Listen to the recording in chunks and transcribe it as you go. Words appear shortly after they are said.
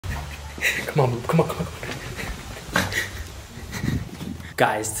Come on, come on, come on.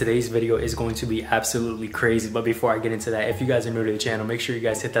 Guys, today's video is going to be absolutely crazy, but before I get into that, if you guys are new to the channel, make sure you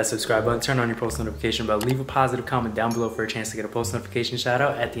guys hit that subscribe button, turn on your post notification bell, leave a positive comment down below for a chance to get a post notification shout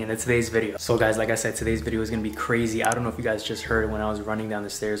out at the end of today's video. So guys, like I said, today's video is going to be crazy. I don't know if you guys just heard it when I was running down the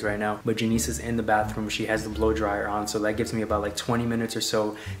stairs right now, but Janiece is in the bathroom. She has the blow dryer on, so that gives me about like 20 minutes or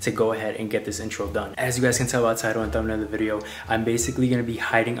so to go ahead and get this intro done. As you guys can tell by the title and thumbnail of the video, I'm basically going to be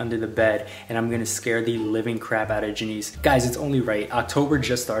hiding under the bed and I'm going to scare the living crap out of Janiece. Guys, it's only right. October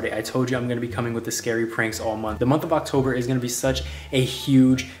just started. I told you I'm going to be coming with the scary pranks all month. The month of October is going to be such a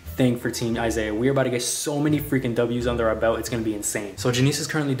huge thing for Team Isaiah. We're about to get so many freaking W's under our belt. It's going to be insane. So Janiece is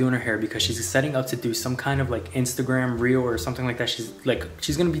currently doing her hair because she's setting up to do some kind of like Instagram reel or something like that. She's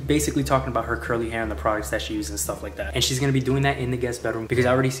going to be basically talking about her curly hair and the products that she uses and stuff like that. And she's going to be doing that in the guest bedroom because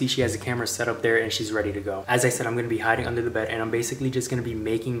I already see she has a camera set up there and she's ready to go. As I said, I'm going to be hiding under the bed and I'm basically just going to be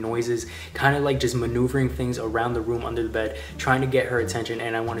making noises, kind of like just maneuvering things around the room under the bed, trying to get her attention,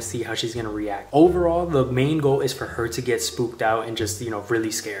 and I want to see how she's going to react. Overall, the main goal is for her to get spooked out and just, you know,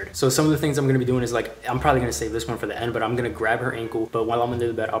 really scared. So some of the things I'm going to be doing is like, I'm probably going to save this one for the end, but I'm going to grab her ankle, but while I'm under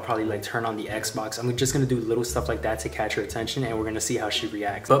the bed, I'll probably like turn on the Xbox. I'm just going to do little stuff like that to catch her attention and we're going to see how she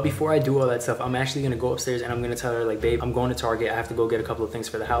reacts. But before I do all that stuff, I'm actually going to go upstairs and I'm going to tell her like, babe, I'm going to Target. I have to go get a couple of things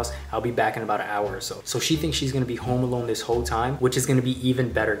for the house. I'll be back in about an hour or so. So she thinks she's going to be home alone this whole time, which is going to be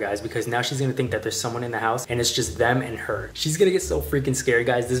even better, guys, because now she's going to think that there's someone in the house and it's just them and her. She's going to get so freaking scared,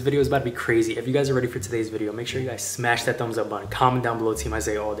 guys. This video is about to be crazy. If you guys are ready for today's video, make sure you guys smash that thumbs up button. Comment down below Team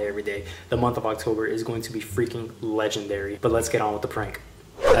Isaiah all day, every day. The month of October is going to be freaking legendary. But let's get on with the prank.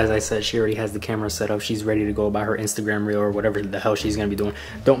 As I said, she already has the camera set up. She's ready to go about her Instagram reel or whatever the hell she's gonna be doing.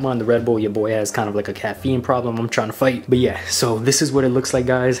 Don't mind the Red Bull. Your boy has kind of like a caffeine problem I'm trying to fight. But yeah, so this is what it looks like,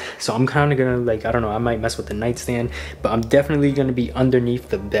 guys. So I'm kind of gonna like, I don't know, I might mess with the nightstand, but I'm definitely gonna be underneath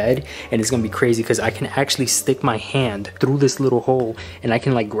the bed and it's gonna be crazy because I can actually stick my hand through this little hole and I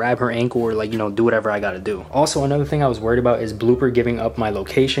can like grab her ankle or like, you know, do whatever I gotta do. Also, another thing I was worried about is Blooper giving up my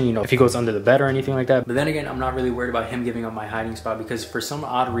location, you know, if he goes under the bed or anything like that. But then again, I'm not really worried about him giving up my hiding spot because for some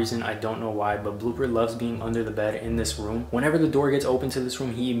odd reason, I don't know why, but Blooper loves being under the bed in this room. Whenever the door gets open to this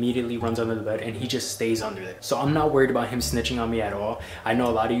room, he immediately runs under the bed and he just stays under there. So I'm not worried about him snitching on me at all. I know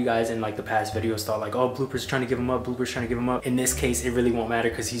a lot of you guys in like the past videos thought like, oh, Blooper's trying to give him up, Blooper's trying to give him up. In this case, it really won't matter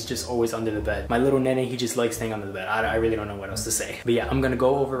because he's just always under the bed. My little nene, he just likes staying under the bed. I really don't know what else to say. But yeah, I'm gonna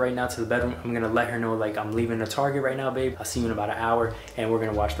go over right now to the bedroom. I'm gonna let her know like I'm leaving the Target right now, babe. I'll see you in about an hour and we're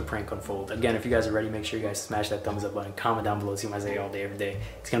gonna watch the prank unfold. Again, if you guys are ready, make sure you guys smash that thumbs up button, comment down below, Team Isaiah all day, every day.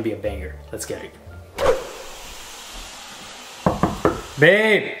 It's gonna be a banger. Let's get it.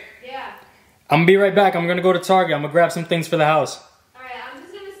 Babe! Yeah? I'm gonna be right back. I'm gonna go to Target. I'm gonna grab some things for the house. Alright, I'm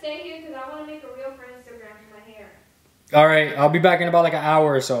just gonna stay here because I want to make a reel for Instagram for my hair. Alright, I'll be back in about like an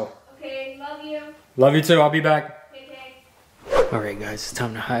hour or so. Okay, love you. Love you too. I'll be back. Okay. Alright guys, it's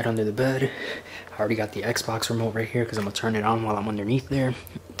time to hide under the bed. I already got the Xbox remote right here because I'm gonna turn it on while I'm underneath there.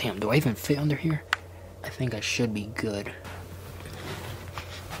 Damn, do I even fit under here? I think I should be good.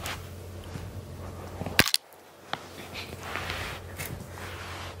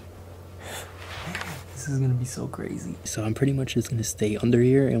 This is gonna be so crazy. So I'm pretty much just gonna stay under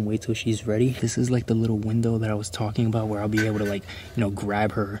here and wait till she's ready. This is like the little window that I was talking about where I'll be able to like, you know,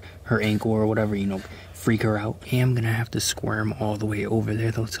 grab her ankle or whatever, you know, freak her out. I am gonna have to squirm all the way over there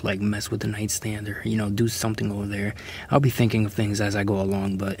though to like mess with the nightstand or, you know, do something over there. I'll be thinking of things as I go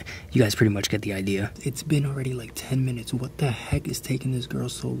along, but you guys pretty much get the idea. It's been already like 10 minutes. What the heck is taking this girl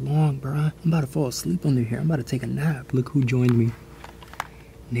so long, bruh? I'm about to fall asleep under here. I'm about to take a nap. Look who joined me.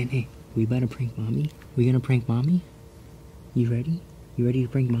 Nene, we about to prank mommy? We gonna prank mommy? You ready? You ready to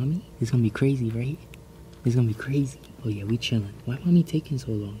prank mommy? It's gonna be crazy, right? It's gonna be crazy. Oh yeah, we chilling. Why mommy taking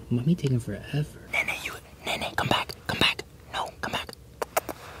so long? Mommy taking forever. Nene, come back. Come back. No, come back.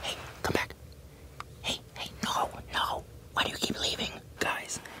 Hey, come back. Hey, no. Why do you keep leaving?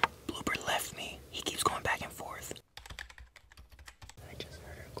 Guys, Blooper left me. He keeps going back and forth. I just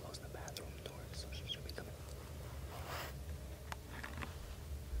heard her close the bathroom door, so she should be coming.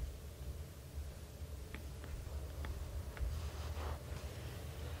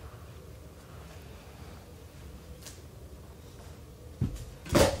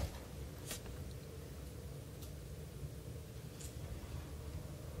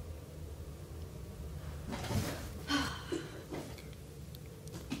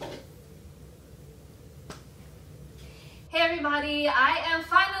 Hey everybody, I am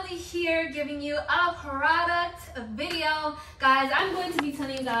finally here giving you a product, a video. Guys, I'm going to be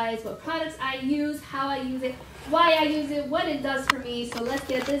telling you guys what products I use, how I use it, why I use it, what it does for me. So let's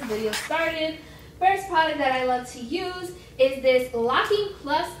get this video started. First product that I love to use is this Locking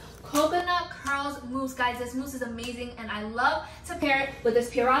Plus Coconut Curls Mousse. Guys, this mousse is amazing and I love to pair it with this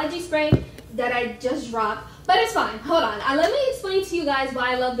Pureology spray that I just dropped. But it's fine. Hold on. Let me explain to you guys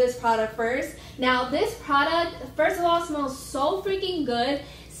why I love this product first. Now, this product, first of all, smells so freaking good.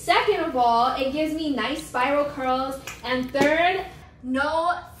 Second of all, it gives me nice spiral curls. And third,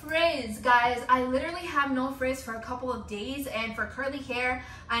 no frizz. Guys, I literally have no frizz for a couple of days, and for curly hair,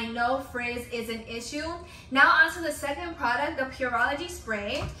 I know frizz is an issue. Now on to the second product, the Pureology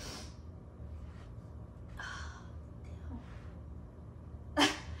spray.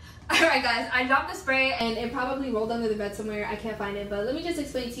 Alright guys, I dropped the spray and it probably rolled under the bed somewhere. I can't find it, but let me just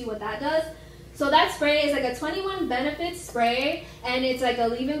explain to you what that does. So that spray is like a 21 benefit spray, and it's like a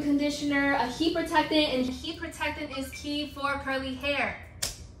leave-in conditioner, a heat protectant, and heat protectant is key for curly hair.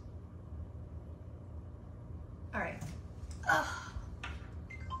 Alright.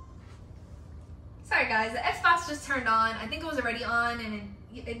 Sorry guys, the Xbox just turned on. I think it was already on, and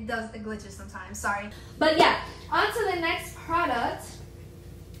it glitches sometimes. Sorry. But yeah, on to the next product.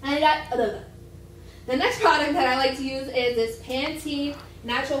 I got the next product that I like to use is this Pantene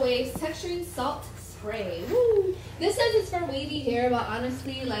Natural Waves Texturing Salt Spray. Woo. This says it's for wavy hair, but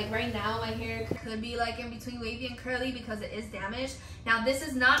honestly, like right now, my hair could be like in between wavy and curly because it is damaged. Now, this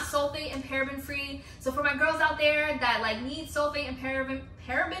is not sulfate and paraben free. So for my girls out there that like need sulfate and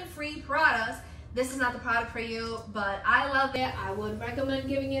paraben free products, this is not the product for you, but I love it. I would recommend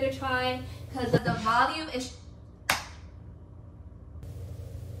giving it a try because the volume is...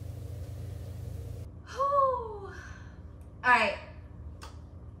 Alright.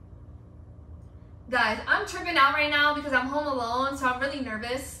 Guys, I'm tripping out right now because I'm home alone, so I'm really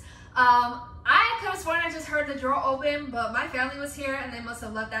nervous. I could have sworn I just heard the drawer open, but my family was here and they must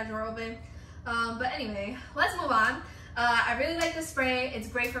have left that drawer open. But anyway, let's move on. I really like the spray. It's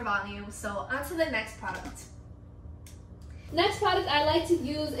great for volume. So on to the next product. Next product I like to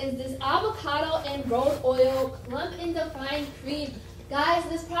use is this avocado and rose oil clump and define cream. Guys,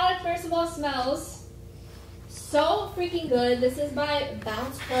 this product first of all smells so freaking good. This is by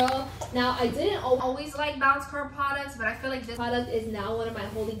Bounce Curl. Now, I didn't always like Bounce Curl products, but I feel like this product is now one of my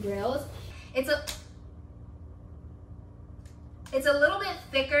holy grails. It's a little bit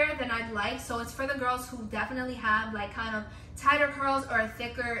thicker than I'd like, so it's for the girls who definitely have like kind of tighter curls or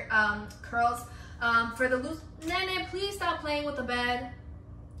thicker curls. For the loose, Nene, please stop playing with the bed.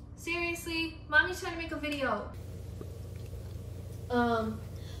 Seriously, mommy's trying to make a video.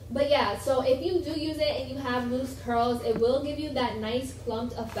 But yeah, so if you do use it and you have loose curls, it will give you that nice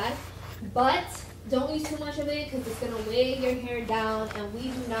clumped effect. But don't use too much of it because it's going to weigh your hair down, and we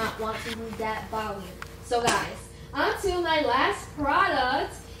do not want to lose that volume. So guys, on to my last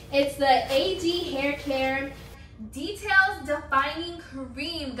product. It's the AG Hair Care Details Defining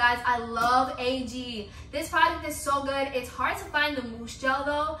Cream. Guys, I love AG. This product is so good. It's hard to find the mousse gel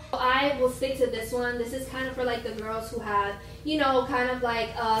though. I will stick to this one. This is kind of for like the girls who have, you know, kind of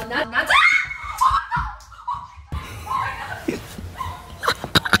like not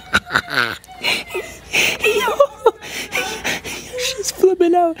She's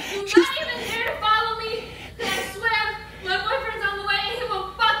flipping out. She's not even here to follow me. I swear, my boyfriend's on the way and he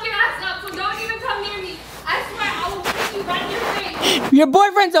will fuck your ass up. So don't even come near me. I swear I will kick you right in your face. Your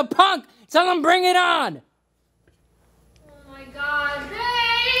boyfriend's a punk. Tell him bring it on. Oh my god,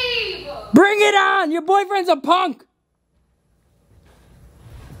 babe. Bring it on. Your boyfriend's a punk.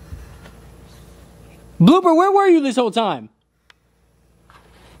 Blooper, where were you this whole time?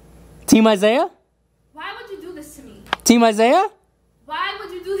 Team Isaiah? Why would you do this to me? Team Isaiah? Why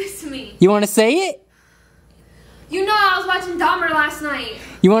would you do this to me? You want to say it? You know I was watching Dahmer last night.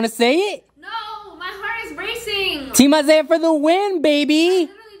 You want to say it? No, my heart is racing. Team Isaiah for the win, baby. I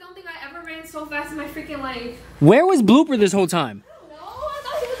literally don't think I ever ran so fast in my freaking life. Where was Blooper this whole time? I don't know. I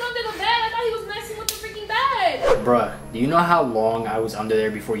thought he was under the bed. I thought he was messing with the freaking bed. Bruh, do you know how long I was under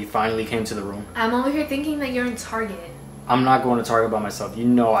there before you finally came to the room? I'm over here thinking that you're in Target. I'm not going to Target by myself. You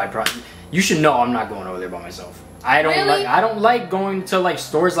know you should know I'm not going over there by myself. I don't like going to like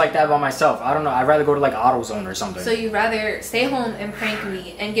stores like that by myself. I don't know. I'd rather go to like AutoZone or something. So you'd rather stay home and prank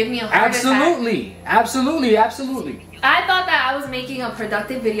me and give me a heart Absolutely. attack? Absolutely. Absolutely. I thought that I was making a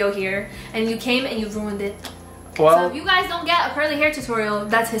productive video here and you came and you ruined it. Well, so if you guys don't get a curly hair tutorial,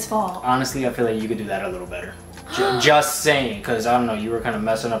 that's his fault. Honestly, I feel like you could do that a little better. Just saying, because I don't know, you were kind of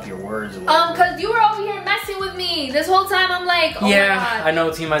messing up your words. Because you were over here messing with me. This whole time I'm like, oh yeah, my God. I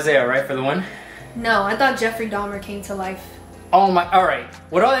know Team Isaiah, right, for the win? No, I thought Jeffrey Dahmer came to life. Oh my, alright.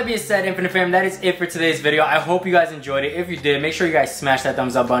 With all that being said, Infinite Fam, that is it for today's video. I hope you guys enjoyed it. If you did, make sure you guys smash that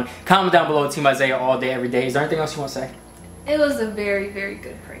thumbs up button. Comment down below, Team Isaiah all day, every day. Is there anything else you want to say? It was a very, very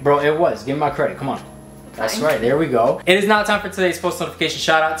good prank. Bro, it was. Give me my credit. Come on. That's right, there we go. It is now time for today's post notification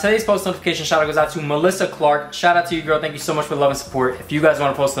shout out. Today's post notification shout out goes out to Melissa Clark. Shout out to you, girl. Thank you so much for love and support. If you guys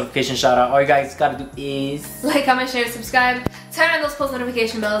want a post notification shout out, all you guys gotta do is like, comment, share, subscribe, turn on those post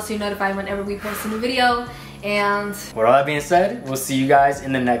notification bells to be notified whenever we post a new video. And with all that being said, we'll see you guys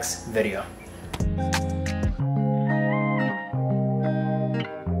in the next video.